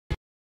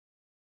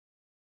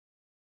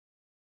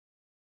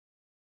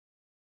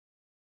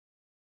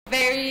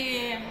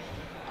very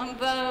en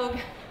vogue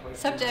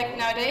subject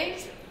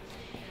nowadays.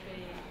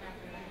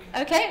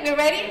 Okay, we're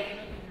ready?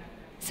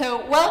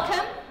 So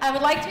welcome. I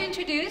would like to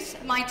introduce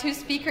my two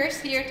speakers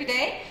here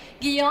today.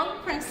 Guillaume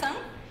Prinçon,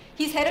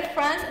 he's head of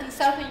France and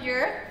Southern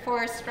Europe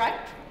for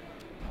Stripe,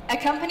 a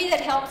company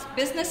that helps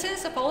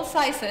businesses of all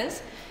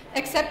sizes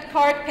accept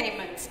card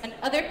payments and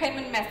other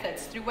payment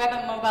methods through web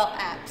and mobile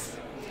apps.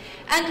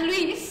 And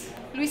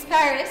Luis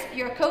Paris,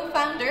 your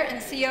co-founder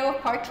and CEO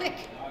of ParkClick,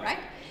 right?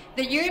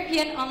 The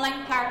European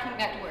online parking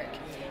network.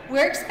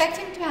 We're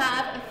expecting to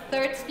have a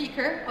third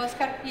speaker,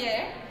 Oscar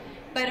Pierre,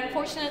 but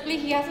unfortunately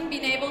he hasn't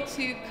been able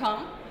to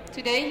come.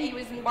 Today he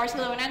was in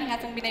Barcelona and he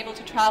hasn't been able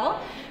to travel.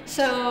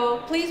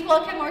 So please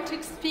welcome our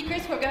two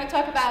speakers who are going to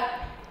talk about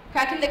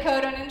cracking the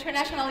code on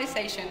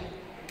internationalization.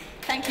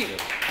 Thank you.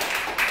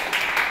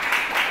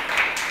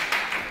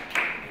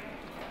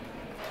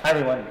 Hi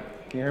everyone,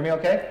 can you hear me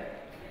okay?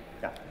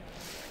 Yeah.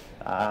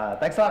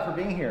 Thanks a lot for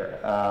being here.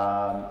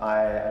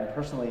 I am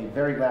personally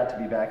very glad to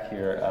be back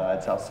here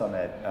at South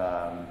Summit.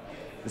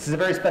 This is a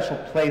very special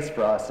place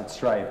for us at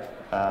Stripe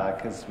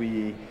because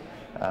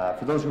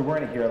for those who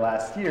weren't here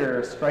last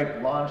year, Stripe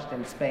launched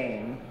in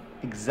Spain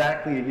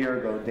exactly a year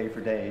ago, day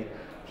for day,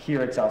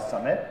 here at South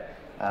Summit.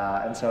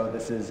 And so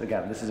this is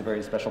a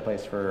very special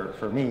place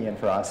for me and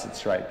for us at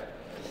Stripe.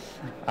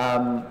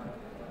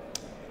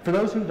 For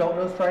those who don't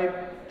know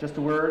Stripe, just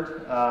a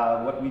word,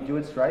 what we do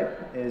at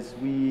Stripe is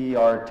we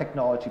are a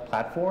technology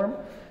platform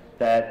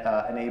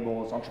that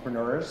enables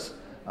entrepreneurs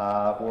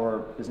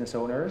or business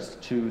owners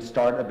to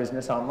start a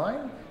business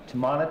online, to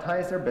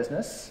monetize their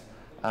business,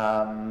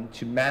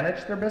 to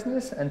manage their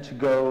business, and to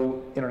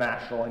go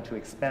international and to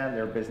expand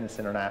their business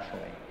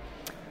internationally.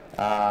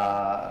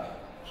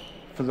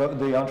 For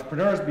the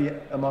entrepreneurs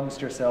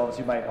amongst yourselves,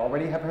 you might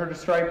already have heard of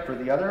Stripe. For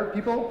the other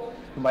people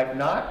who might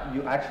not,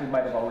 you actually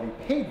might have already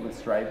paid with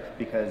Stripe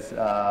because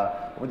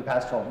over the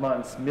past 12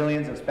 months,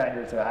 millions of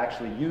Spaniards have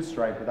actually used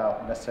Stripe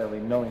without necessarily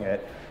knowing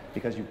it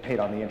because you've paid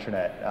on the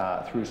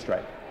internet through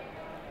Stripe.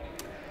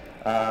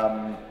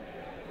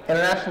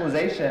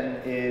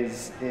 Internationalization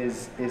is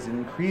an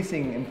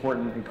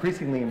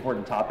increasingly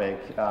important topic,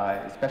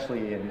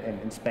 especially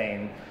in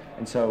Spain.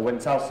 And so when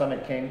South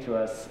Summit came to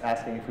us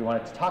asking if we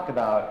wanted to talk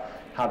about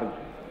how to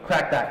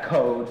crack that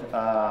code,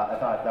 I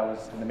thought that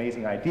was an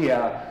amazing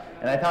idea.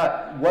 And I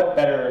thought, what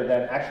better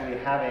than actually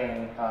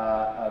having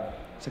a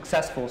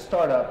successful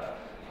startup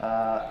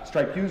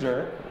Stripe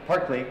user,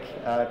 ParkClick,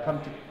 come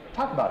to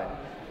talk about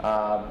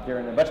it. They're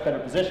in a much better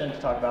position to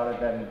talk about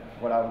it than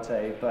what I would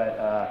say.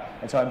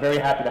 And so I'm very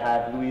happy to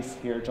have Luis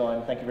here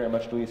join. Thank you very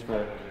much, Luis,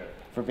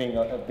 for being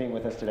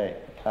with us today.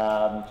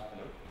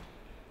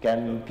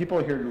 Can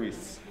people hear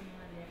Luis?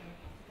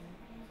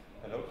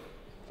 Hello?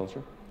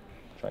 Closer?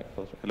 Try it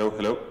closer. Hello,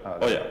 hello.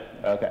 Oh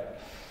yeah. Okay.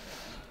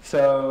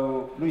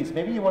 So, Luis,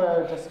 maybe you want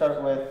to just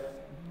start with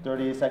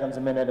 30 seconds,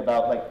 a minute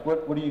about like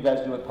what do you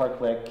guys do at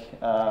ParkClick?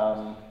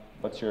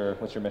 What's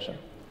your mission?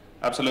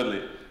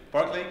 Absolutely.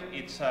 ParkClick,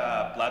 it's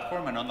a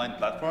platform, an online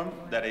platform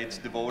that it's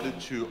devoted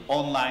to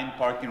online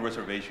parking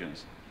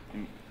reservations.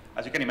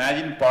 As you can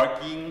imagine,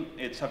 parking,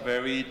 it's a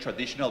very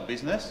traditional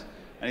business,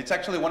 and it's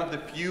actually one of the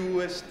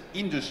fewest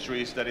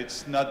industries that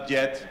it's not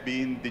yet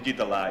being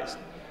digitalized.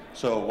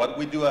 So what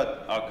we do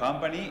at our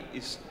company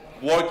is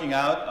working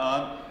out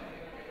on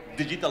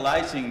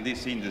digitalizing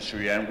this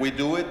industry, and we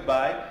do it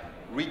by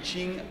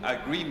reaching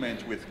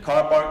agreements with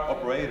car park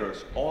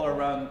operators all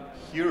around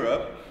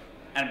Europe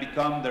and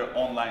become their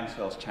online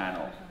sales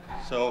channel.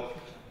 So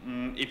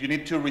if you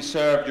need to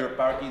reserve your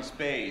parking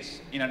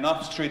space in an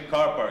off-street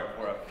car park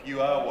for a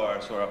few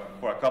hours or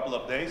for a couple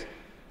of days,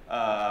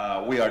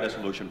 we are the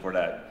solution for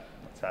that.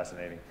 That's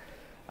fascinating.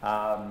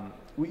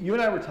 You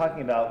and I were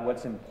talking about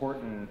what's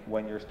important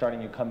when you're starting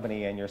your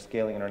company and you're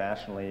scaling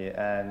internationally,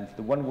 and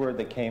the one word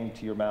that came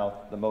to your mouth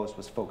the most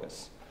was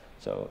focus.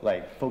 So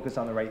like focus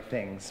on the right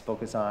things,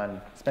 focus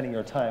on spending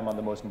your time on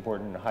the most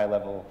important high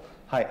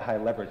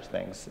leverage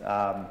things.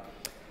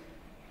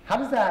 How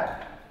does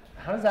that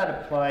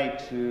apply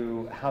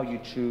to how you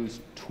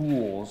choose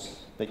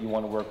tools that you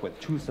want to work with,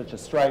 tools such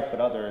as Stripe but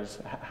others?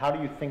 How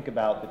do you think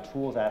about the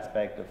tools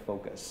aspect of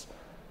focus?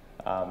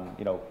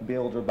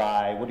 Build or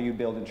buy, what do you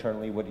build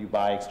internally, what do you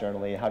buy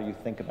externally, how do you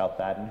think about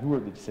that, and who are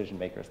the decision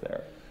makers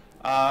there?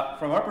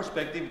 From our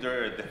perspective,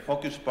 the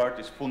focus part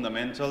is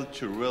fundamental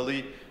to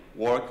really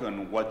work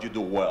on what you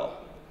do well.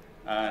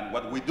 And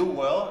what we do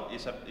well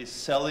is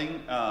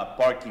selling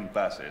parking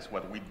passes.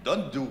 What we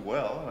don't do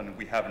well, and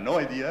we have no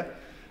idea,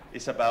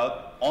 is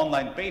about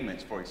online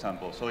payments, for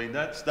example. So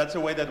that's a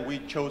way that we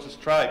chose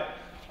Stripe,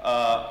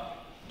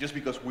 just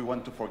because we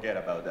want to forget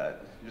about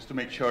that, just to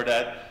make sure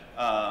that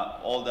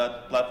all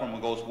that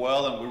platform goes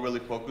well, and we really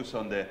focus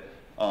on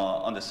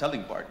the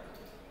selling part.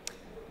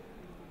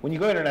 When you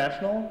go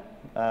international,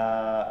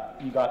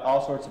 you got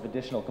all sorts of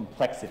additional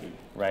complexity,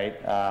 right?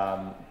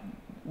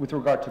 With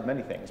regard to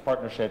many things,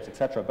 partnerships,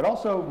 etc., but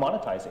also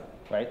monetizing,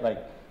 right?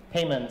 Like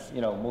payments,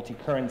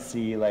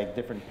 multi-currency, like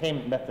different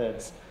payment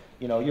methods.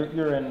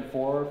 you're in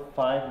 4 or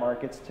 5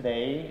 markets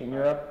today in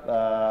Europe.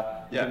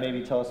 You can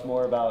maybe tell us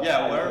more about.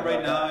 Yeah, we're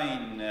right now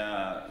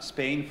in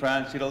Spain,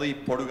 France, Italy,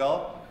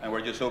 Portugal, and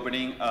we're just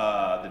opening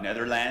the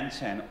Netherlands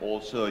and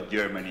also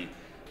Germany.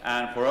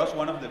 And for us,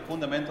 one of the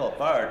fundamental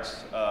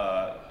parts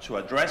to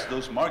address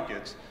those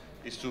markets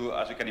is to,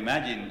 as you can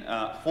imagine,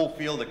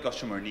 fulfill the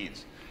customer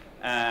needs.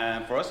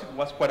 And for us, it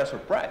was quite a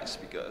surprise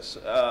because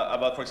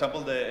for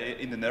example,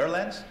 in the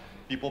Netherlands,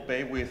 people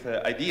pay with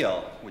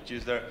Ideal, which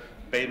is their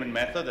payment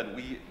method,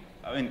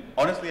 and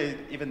honestly, I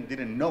even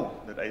didn't know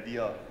that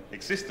Ideal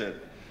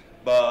existed.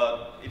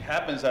 But it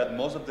happens that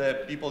most of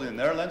the people in the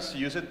Netherlands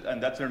use it,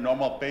 and that's their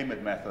normal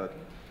payment method.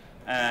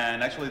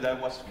 And actually,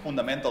 that was a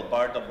fundamental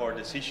part of our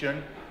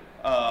decision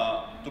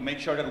to make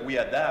sure that we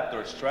adapt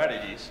our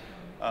strategies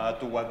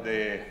to what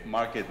the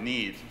market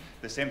needs.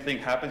 The same thing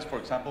happens, for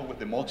example, with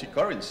the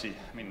multi-currency.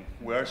 I mean,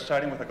 we're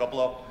starting with a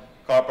couple of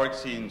car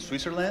parks in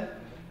Switzerland,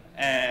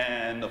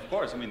 and of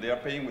course, I mean, they are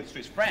paying with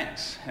Swiss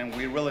francs, and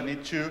we really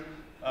need to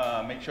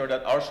make sure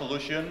that our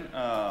solution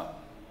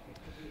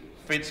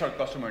fits our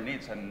customer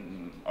needs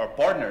and our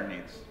partner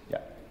needs.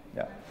 Yeah.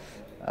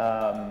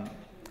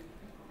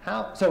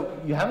 So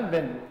you haven't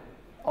been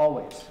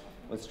always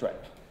with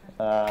Stripe.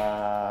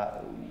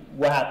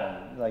 What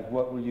happened? Like,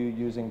 what were you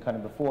using kind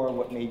of before?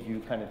 What made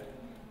you kind of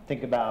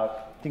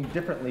think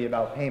differently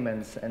about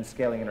payments and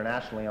scaling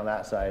internationally on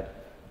that side?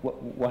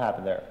 What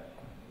happened there?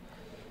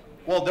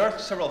 Well, there are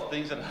several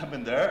things that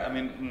happened there. I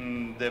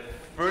mean, the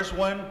first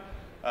one,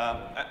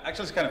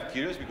 actually it's kind of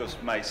curious because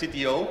my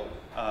CTO,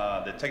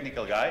 the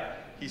technical guy,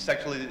 he's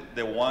actually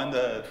the one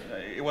that,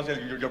 it was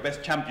your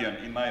best champion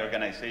in my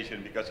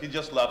organization because he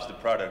just loves the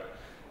product.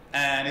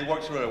 And it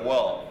works really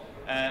well.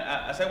 And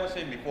as I was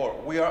saying before,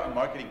 we are a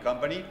marketing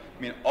company.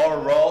 I mean, our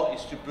role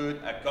is to put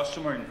a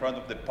customer in front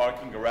of the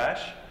parking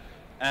garage.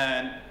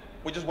 And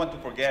we just want to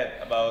forget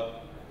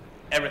about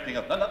everything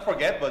else. Not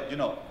forget, but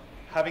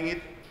having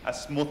it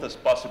as smooth as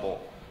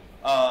possible.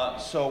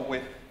 So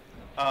with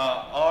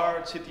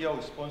our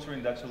CTO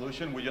sponsoring that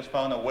solution, we just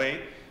found a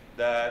way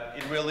that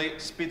it really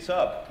speeds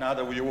up. Now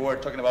that we were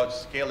talking about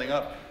scaling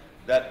up,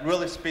 that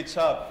really speeds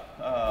up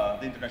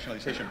the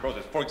internationalization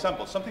process. For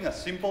example, something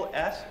as simple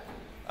as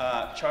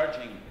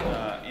charging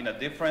in a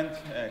different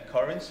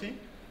currency.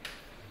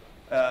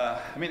 I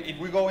mean, if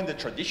we go in the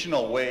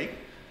traditional way,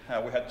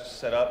 we had to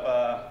set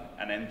up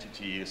an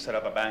entity, set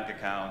up a bank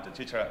account,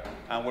 etc.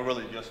 And we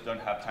really just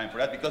don't have time for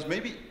that because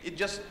maybe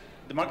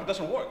the market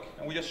doesn't work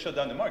and we just shut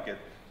down the market.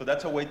 So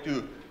that's a way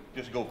to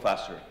just go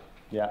faster.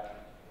 Yeah,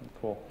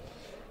 cool.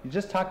 You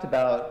just talked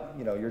about,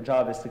 your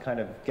job is to kind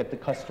of get the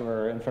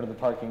customer in front of the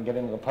parking, get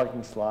into the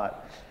parking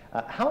slot.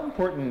 How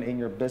important in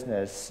your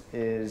business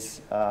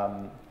is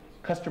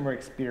customer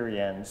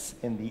experience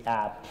in the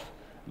app?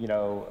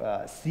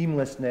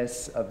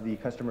 Seamlessness of the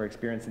customer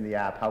experience in the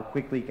app. How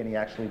quickly can he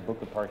actually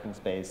book a parking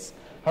space?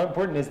 How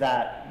important is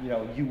that,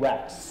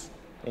 UX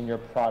in your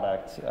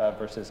product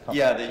versus competition?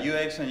 Yeah,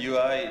 the UX and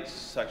UI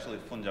is actually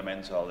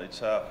fundamental.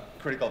 It's a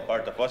critical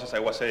part of us. As I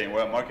was saying,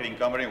 we're a marketing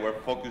company. We're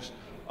focused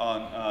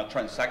on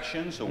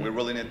transactions, so we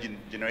really need to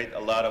generate a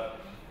lot of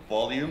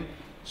volume.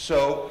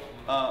 So,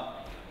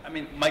 I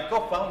mean, my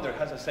co-founder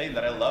has a saying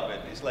that I love it.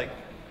 It's like,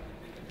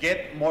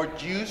 get more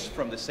juice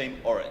from the same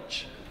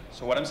orange.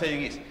 So what I'm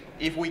saying is,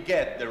 if we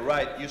get the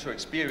right user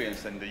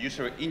experience and the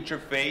user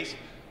interface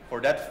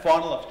for that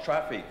funnel of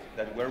traffic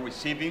that we're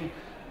receiving,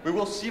 we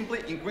will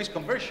simply increase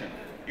conversion.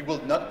 It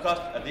will not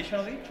cost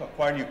additionally to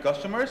acquire new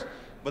customers,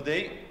 but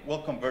they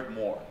will convert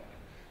more.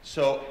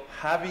 So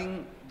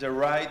having the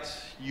right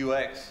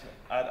UX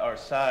at our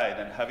side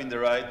and having the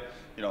right,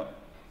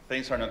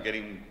 things are not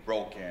getting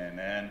broken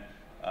and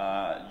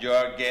you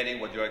are getting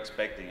what you're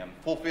expecting and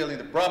fulfilling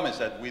the promise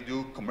that we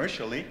do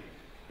commercially,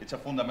 it's a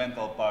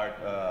fundamental part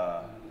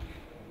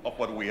of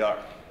what we are.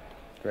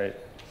 Great.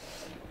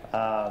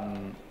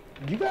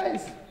 You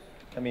guys,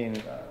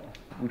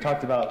 we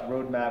talked about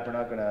roadmap.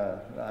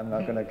 I'm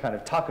not gonna kind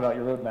of talk about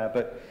your roadmap,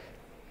 but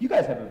you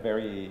guys are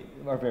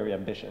very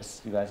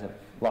ambitious. You guys have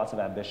lots of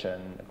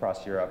ambition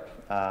across Europe.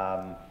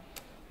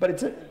 But at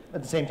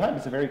the same time,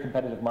 it's a very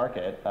competitive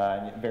market,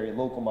 and a very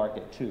local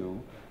market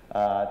too.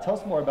 Tell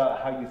us more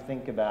about how you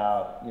think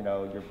about,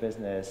 your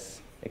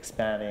business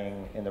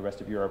expanding in the rest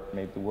of Europe,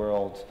 maybe the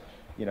world,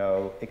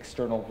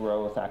 external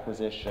growth,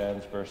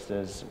 acquisitions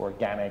versus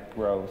organic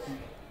growth.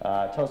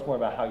 Tell us more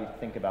about how you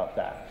think about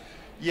that.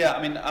 Yeah,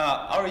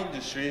 our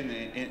industry,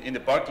 in the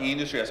parking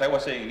industry, as I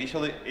was saying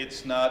initially,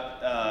 it's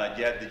not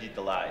yet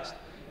digitalized.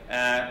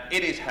 And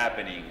it is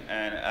happening.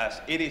 And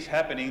as it is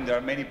happening, there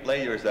are many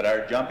players that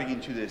are jumping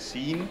into the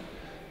scene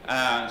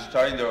and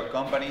starting their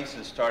companies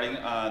and starting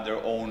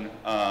their own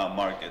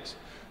markets.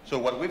 So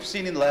what we've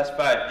seen in the last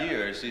 5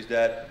 years is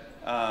that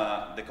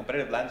the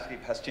competitive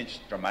landscape has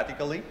changed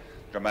dramatically,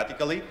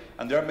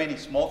 and there are many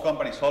small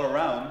companies all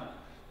around,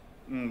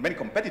 many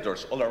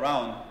competitors all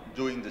around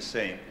doing the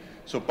same.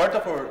 So part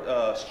of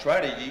our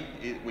strategy,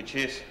 which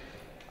is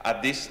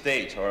at this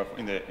stage or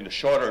in the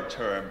shorter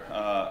term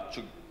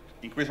to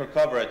increase our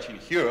coverage in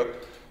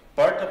Europe,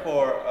 part of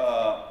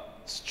our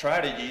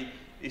strategy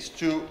is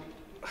to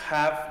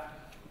have,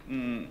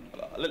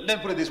 let me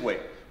put it this way.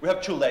 We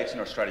have two legs in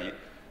our strategy.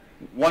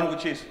 One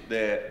which is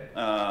the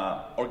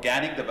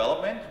organic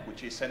development,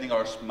 which is sending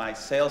my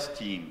sales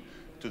team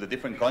to the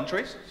different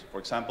countries. For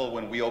example,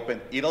 when we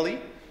opened Italy,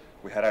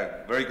 we had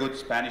a very good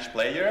Spanish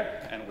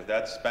player, and with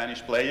that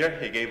Spanish player,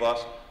 he gave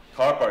us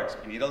car parts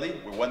in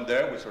Italy. We went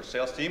there with our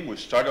sales team, we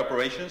started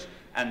operations,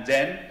 and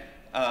then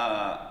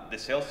the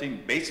sales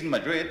team based in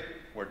Madrid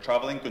were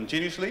traveling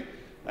continuously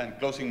and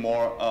closing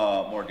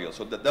more deals.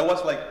 So that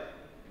was like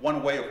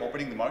one way of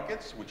opening the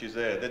markets, which is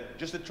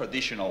just the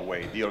traditional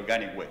way, the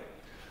organic way.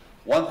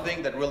 One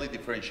thing that really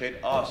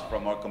differentiates us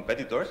from our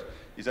competitors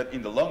is that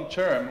in the long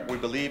term, we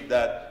believe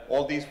that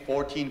all these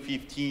 14,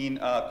 15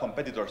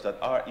 competitors that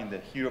are in the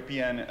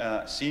European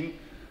scene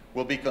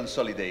will be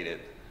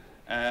consolidated.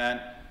 And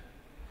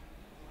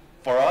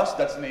for us,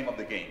 that's the name of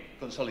the game,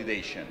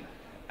 consolidation.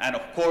 And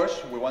of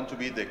course, we want to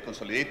be the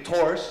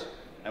consolidators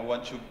and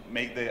want to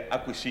make the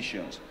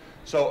acquisitions.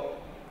 So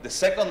the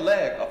second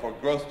leg of our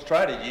growth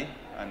strategy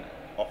and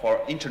of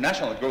our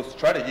international growth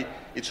strategy,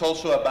 it's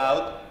also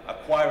about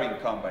acquiring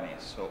companies.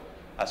 So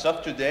as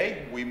of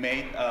today, we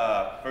made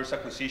first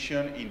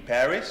acquisition in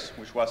Paris,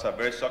 which was a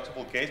very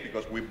successful case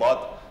because we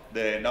bought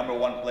the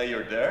 #1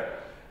 player there.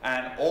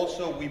 And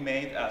also we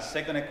made a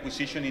second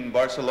acquisition in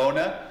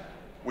Barcelona,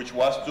 which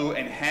was to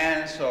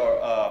enhance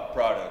our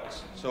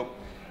products. So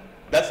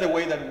that's the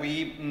way that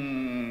we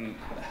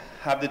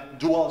have the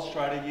dual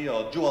strategy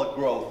or dual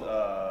growth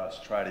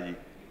strategy.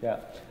 Yeah,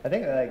 I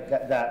think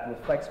that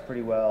reflects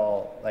pretty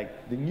well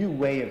like the new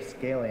way of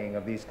scaling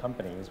of these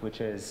companies, which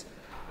is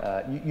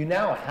you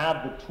now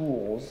have the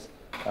tools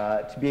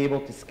to be able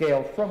to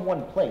scale from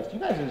one place. You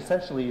guys are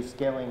essentially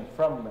scaling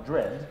from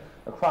Madrid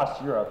across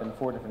Europe in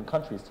 4 different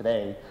countries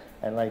today,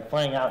 and like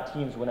flying out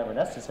teams whenever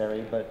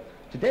necessary. But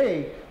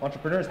today,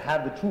 entrepreneurs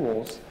have the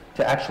tools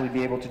to actually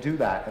be able to do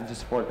that and to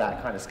support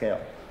that kind of scale.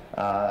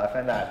 I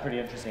find that pretty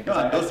interesting. No,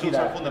 and those tools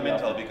are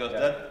fundamental because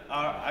that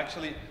are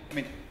actually, I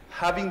mean,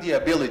 having the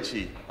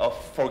ability of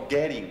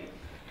forgetting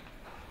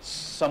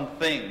some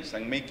things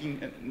and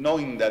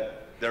knowing that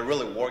they're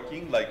really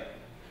working, like,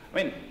 I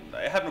mean,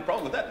 I have no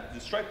problem with that. The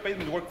Stripe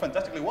payments work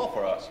fantastically well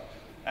for us.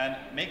 And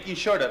making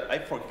sure that I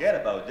forget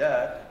about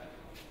that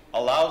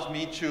allows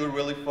me to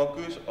really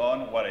focus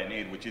on what I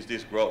need, which is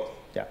this growth.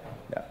 Yeah,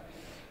 yeah.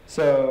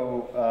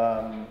 So,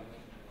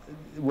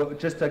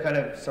 just to kind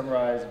of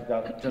summarize, we've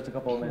got just a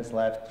couple of minutes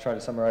left, try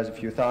to summarize a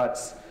few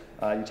thoughts.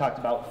 You talked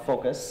about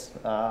focus.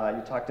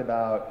 You talked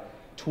about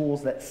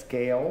tools that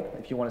scale.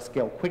 If you want to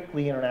scale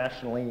quickly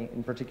internationally,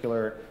 in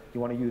particular,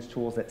 you want to use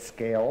tools that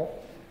scale.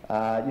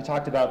 You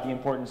talked about the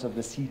importance of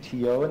the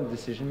CTO and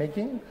decision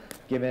making.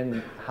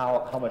 Given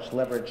how much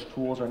leverage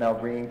tools are now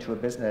bringing to a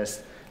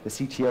business, the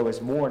CTO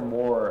is more and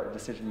more a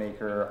decision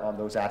maker on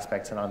those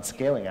aspects and on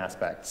scaling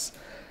aspects.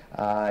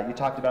 You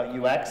talked about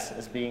UX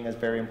as being a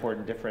very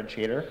important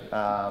differentiator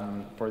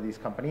for these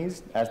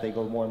companies as they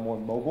go more and more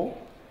mobile.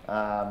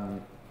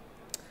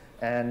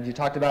 And you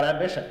talked about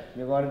ambition.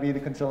 You want to be the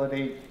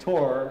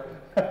consolidator,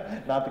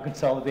 not the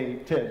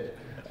consolidated.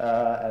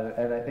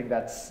 And I think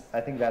that's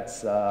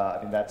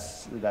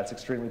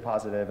extremely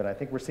positive. And I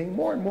think we're seeing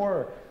more and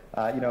more,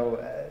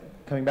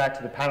 coming back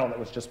to the panel that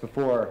was just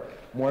before,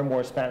 more and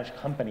more Spanish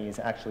companies,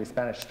 actually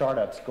Spanish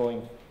startups,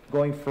 going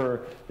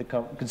for the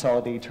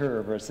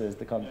consolidator versus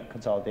the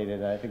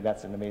consolidated. And I think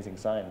that's an amazing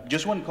sign.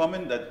 Just one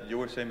comment that you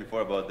were saying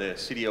before about the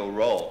CTO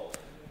role.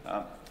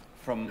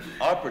 From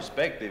our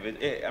perspective,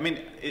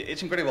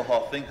 it's incredible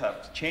how things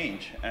have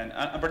changed, and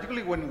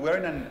particularly when we're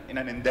in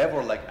an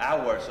endeavor like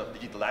ours of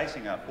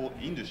digitalizing a whole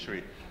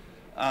industry.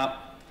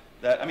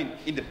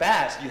 In the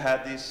past, you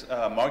had these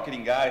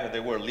marketing guys that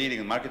they were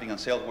leading, marketing and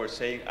sales were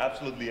saying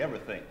absolutely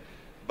everything.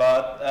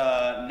 But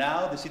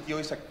now the CTO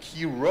is a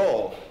key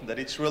role that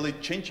it's really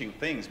changing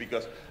things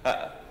because,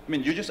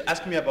 you just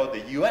asked me about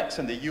the UX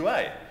and the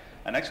UI,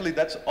 and actually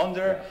that's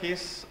under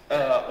his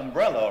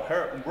umbrella or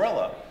her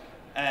umbrella.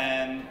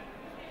 And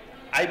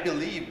I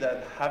believe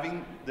that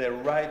having the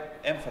right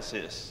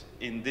emphasis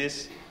in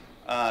this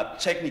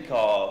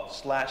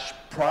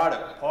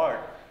technical/product part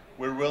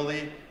will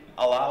really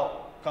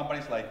allow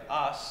companies like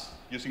us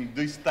using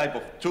this type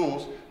of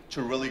tools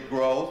to really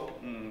grow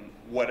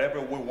whatever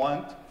we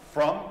want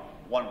from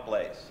one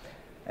place.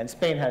 And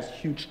Spain has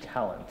huge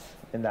talent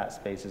in that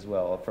space as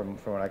well, from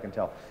what I can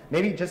tell.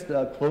 Maybe just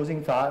a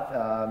closing thought.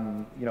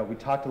 We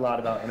talked a lot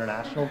about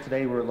international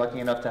today. We're lucky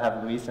enough to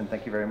have Luis, and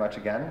thank you very much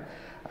again.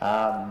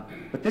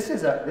 But this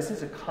is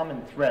a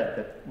common thread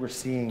that we're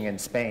seeing in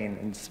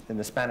Spain, in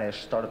the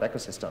Spanish startup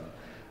ecosystem.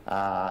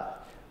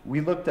 We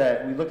looked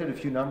at a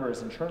few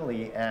numbers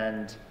internally,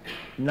 and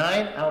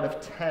 9 out of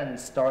 10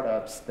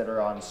 startups that are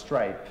on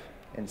Stripe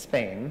in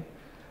Spain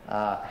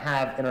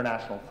have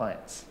international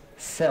clients,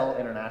 sell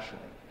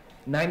internationally.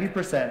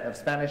 90% of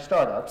Spanish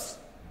startups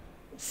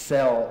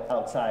sell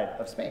outside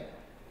of Spain.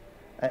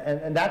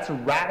 And that's a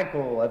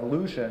radical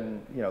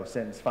evolution,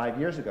 since 5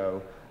 years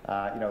ago.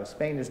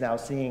 Spain is now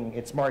seeing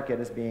its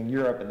market as being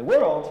Europe and the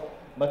world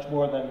much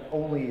more than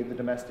only the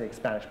domestic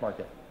Spanish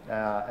market.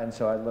 And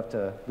so I'd love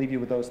to leave you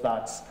with those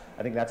thoughts.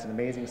 I think that's an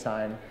amazing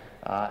sign,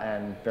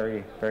 and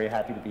very, very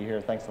happy to be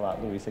here. Thanks a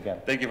lot, Luis,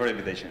 again. Thank you for the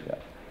invitation. Yeah.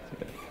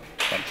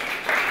 Thanks.